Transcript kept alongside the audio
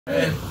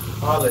Man,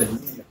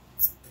 hallelujah.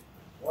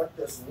 What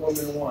does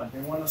woman want? They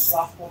want a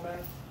slothful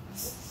man?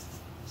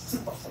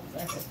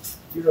 Man,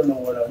 you don't know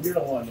what you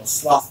don't want no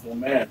slothful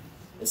man.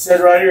 It says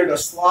right here, the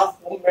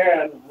slothful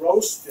man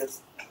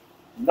roasteth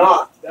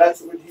not.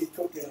 That's what he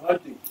took in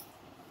hunting.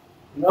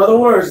 In other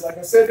words, like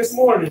I said this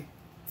morning,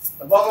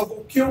 the baba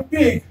go kill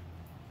pig,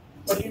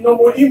 but he no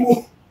more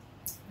emu.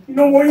 He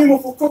no more emu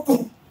for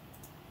cooking.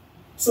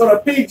 So the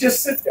pig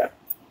just sit there.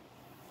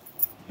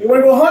 He want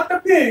to go hunt the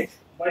pig,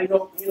 but he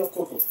don't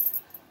cook him.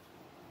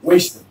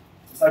 Waste him.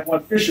 It's like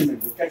one fisherman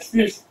will catch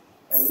fish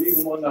and leave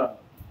him with a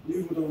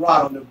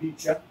rod on the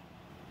beach. Yeah?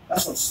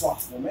 That's one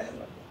slothful man right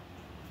there.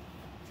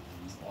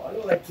 Oh, I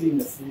don't like cleaning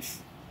the fish.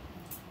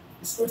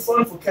 It's good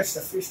fun for catch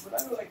the fish, but I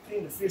don't like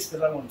cleaning the fish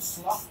because I want a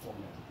slothful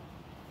man.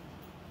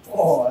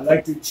 Oh, I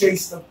like to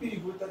chase the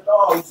pig with the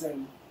dogs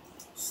and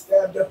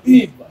stab the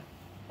pig. But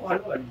I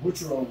don't like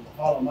butcher them,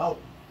 haul them out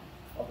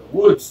of the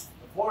woods,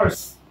 the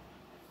forest.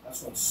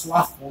 That's one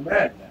slothful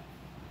man.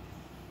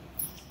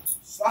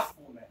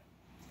 Slothful man.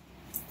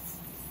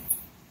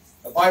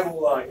 The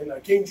Bible in the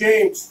King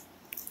James,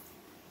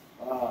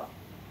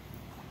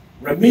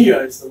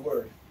 Ramia is the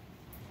word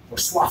for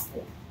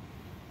slothful.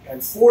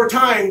 And 4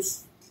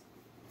 times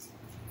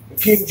the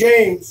King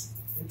James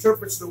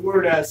interprets the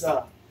word as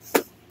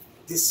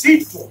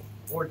deceitful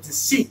or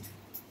deceit.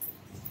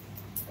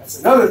 That's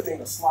another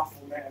thing a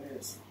slothful man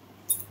is.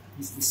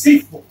 He's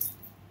deceitful.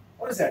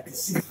 What is that,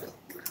 deceitful?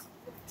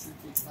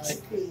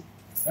 Trickery.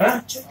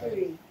 Huh?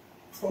 Trickery.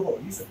 Oh,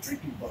 he's a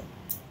tricky bug.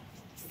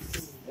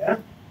 Yeah?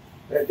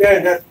 And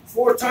then that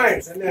 4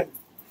 times, and then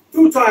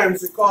 2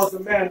 times it calls the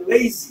man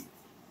lazy.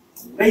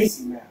 A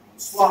lazy man. A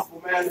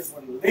slothful man is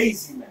one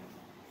lazy man.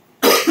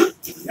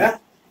 Yeah?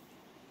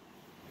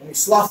 Any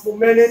slothful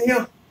men in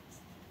here?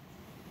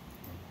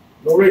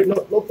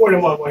 No point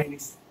him on what he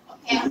needs.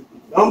 Okay.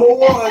 Number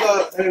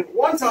 1, and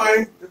one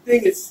time, the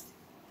thing is,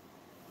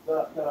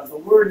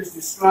 the word is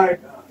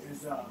described,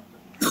 is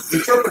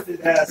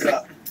interpreted as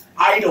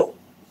idle.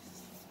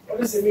 What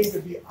does it mean to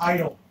be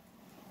idle?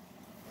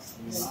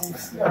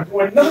 You're not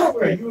going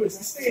nowhere. You're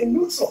staying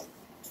neutral.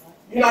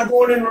 You're not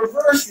going in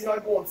reverse. You're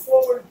not going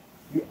forward.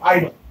 You're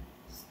idle.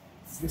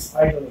 Just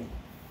idling.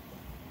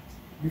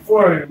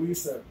 Before, we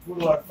used to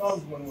twiddle our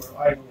thumbs when we were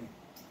idling.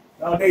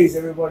 Nowadays,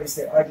 everybody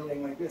say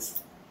idling like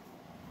this.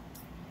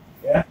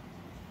 Yeah?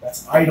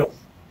 That's idle.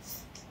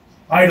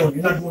 Idle.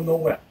 You're not going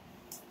nowhere.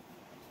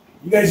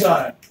 You guys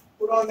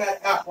put on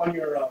that app on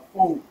your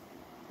phone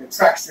that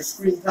tracks your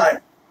screen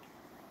time.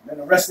 And then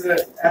the rest of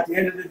it, at the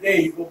end of the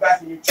day, you go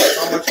back and you check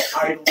how much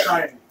idle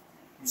time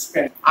you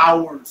spent.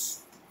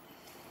 Hours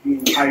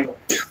being idle.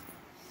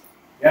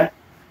 Yeah?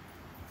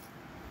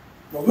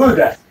 No good at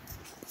that.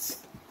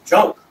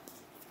 Junk.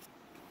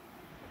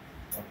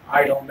 An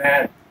idle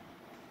man.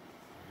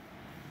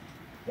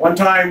 One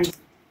time,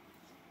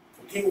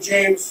 King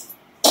James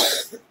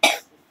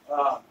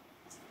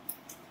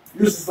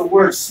uses the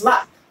word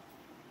slack.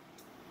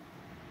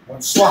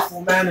 One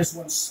slothful man is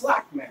one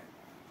slack man.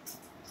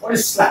 What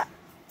is slack?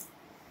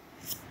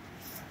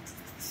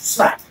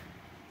 Slack.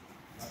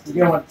 You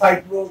get on a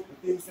tightrope, the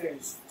thing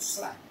says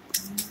slack.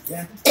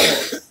 Yeah?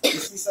 You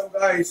see some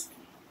guys,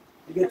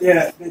 they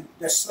get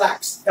their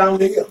slacks down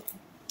the hill.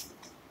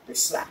 They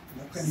slack.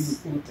 No can even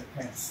pull up their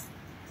pants.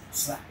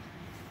 Slack.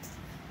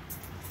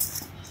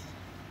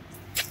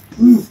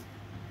 I'm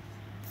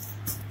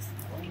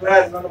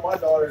glad none of my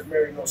daughters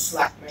marry no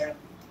slack man.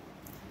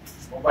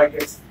 Nobody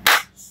gets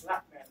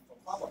slack man from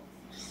Papa.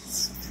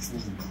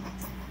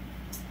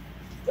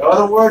 The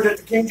other word that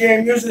the King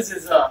James uses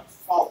is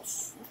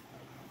false.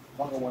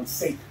 Another one,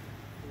 fake.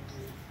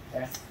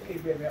 Yeah. Hey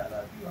baby, I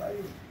love you. How are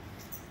you?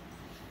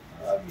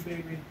 I love you,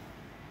 baby.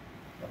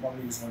 The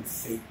mother uses one,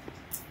 fake.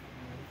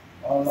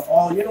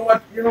 You know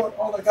what? You know what?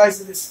 All the guys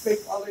that is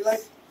fake, all they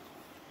like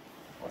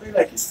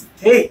is to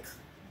take.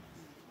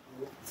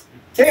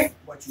 Take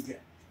what you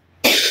get.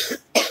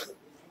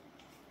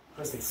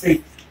 Because they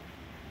fake.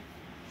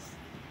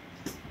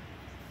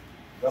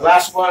 The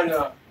last one,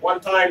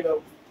 one time,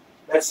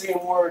 that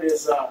same word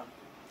is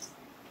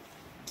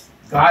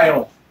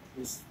guile.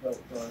 The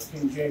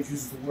King James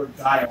uses the word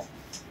guile.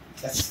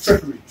 That's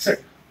trickery,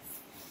 trick.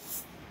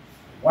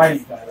 Why do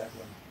you guy that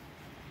one?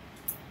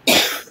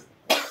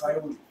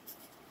 Coyote.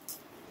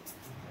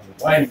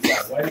 Why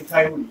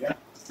coyote, yeah?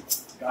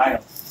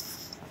 Guile.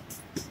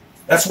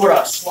 That's what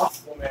a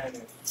slothful man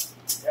is.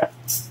 Yeah.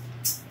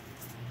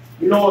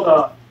 You know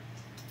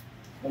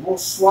the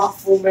most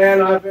slothful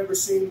man I've ever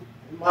seen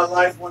in my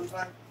life one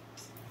time?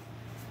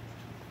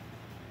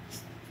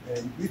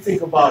 And you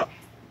think about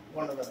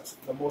one of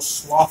the most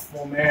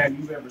slothful man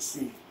you've ever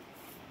seen.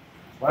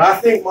 But I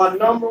think my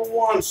number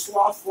 1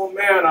 slothful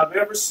man I've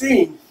ever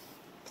seen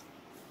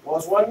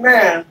was one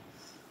man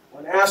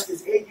when asked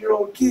his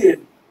 8-year-old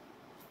kid,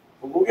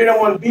 well, go get him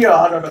one beer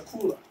out of the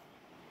cooler.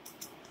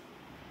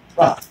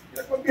 But,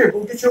 get one beer,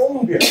 go get your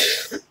own beer.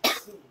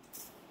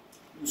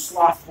 You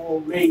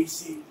slothful,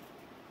 lazy,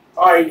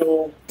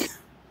 idle,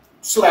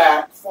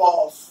 slack,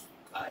 false,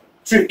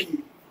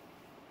 tricky.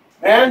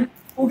 Man,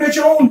 go get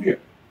your own beer.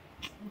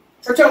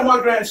 I tell my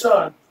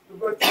grandson, to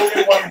go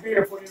get one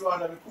beer for you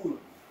out of the cooler.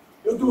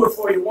 He'll do it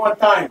for you one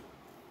time.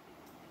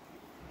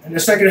 And the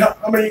second,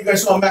 how many of you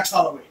guys saw Max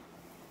Holloway?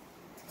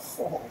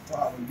 Oh,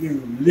 probably give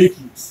him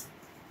lickies.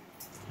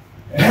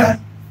 Yeah?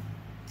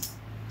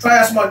 Try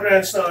ask my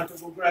grandson to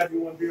go grab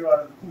you one beer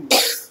out of the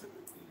cooler.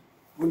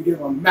 We'll give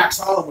him Max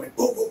Holloway.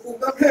 Boom, boom, boom.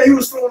 That man, he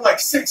was throwing like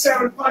 6,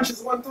 7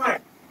 punches one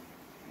time.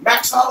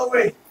 Max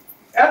Holloway.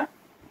 Yeah?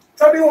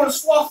 Try being a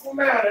slothful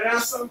man and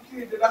ask some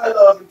kid that I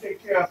love and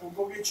take care of will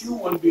go get you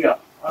one beer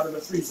out of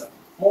the freezer.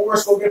 More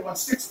worse, go get one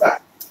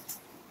 6-pack.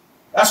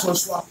 That's one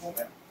slothful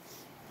man.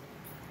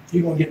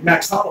 He's going to get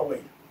Max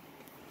Holloway.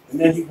 And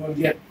then he's going to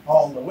get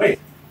all the way.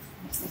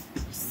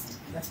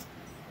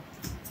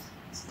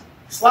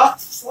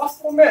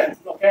 Slothful men,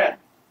 no can.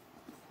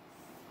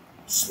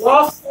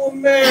 Slothful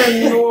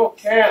men, no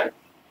can.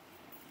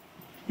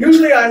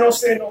 Usually I don't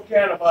say no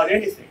can about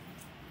anything.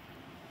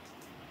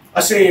 I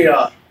say,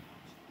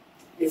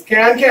 if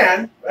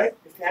can, right?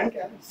 If can.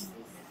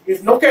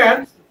 If no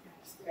can,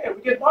 yeah,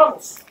 we get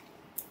bottles.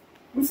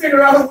 We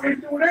figure out a way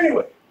to do it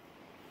anyway.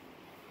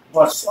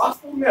 But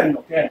slothful men,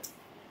 no can.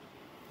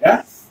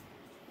 Yeah?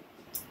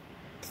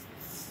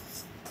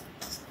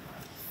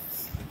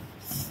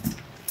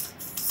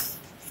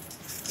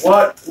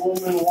 What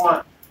women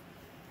want.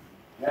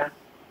 Yeah?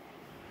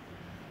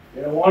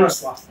 They don't want a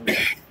slothful man.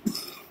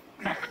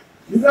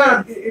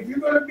 If you're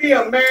going to be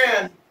a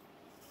man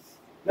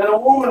that a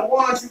woman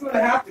wants, you're going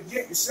to have to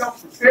get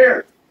yourself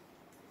prepared.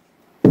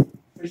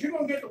 Because you're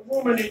going to get the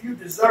woman that you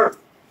deserve.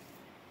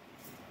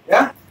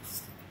 Yeah?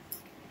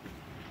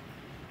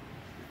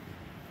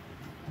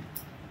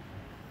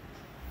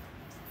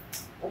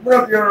 Open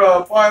up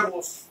your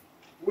Bibles,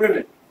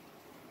 women.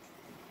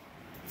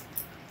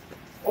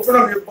 Open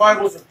up your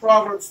Bibles in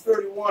Proverbs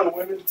 31,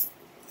 women.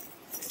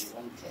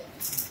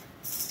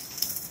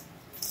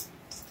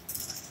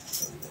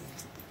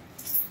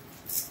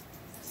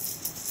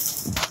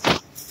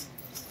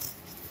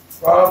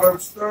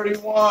 Proverbs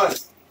 31.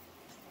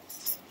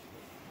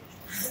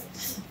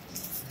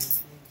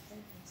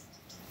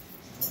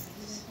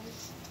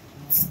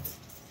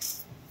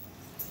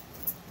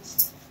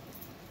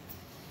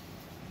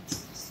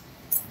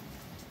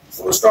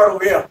 So we'll start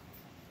over here.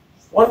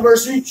 One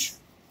verse each.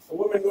 A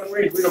woman go and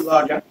read. Read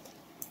aloud, yeah?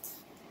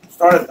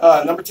 Start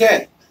at number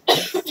 10. Who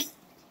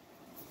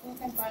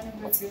can find a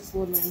virtuous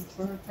woman,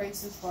 for her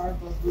praise is far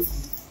above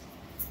rubies?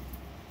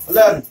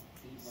 11.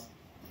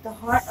 The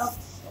heart of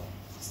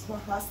her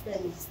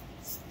husband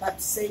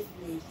but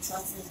safely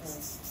trusted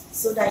her,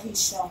 so that he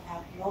shall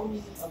have no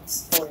need of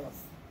spoil.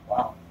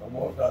 Wow.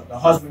 The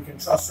husband can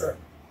trust her.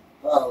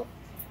 Well,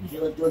 she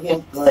will do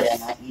him good and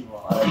not evil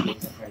all the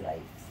days of her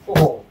life.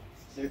 Oh.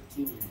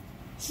 13.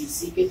 She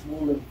seeketh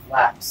wool and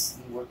flax,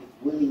 and worketh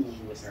willingly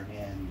with her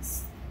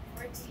hands.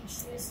 14.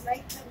 She is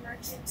like the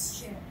merchant's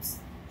ships.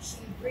 She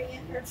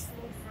bringeth her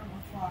food from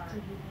afar.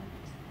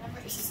 Number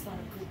 18.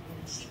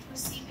 She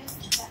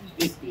perceiveth that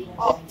 15.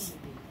 Oh.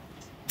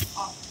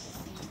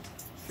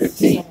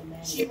 15.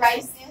 She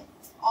riseth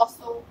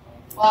also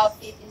while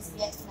it is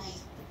yet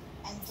night,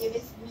 and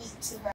giveth meat to her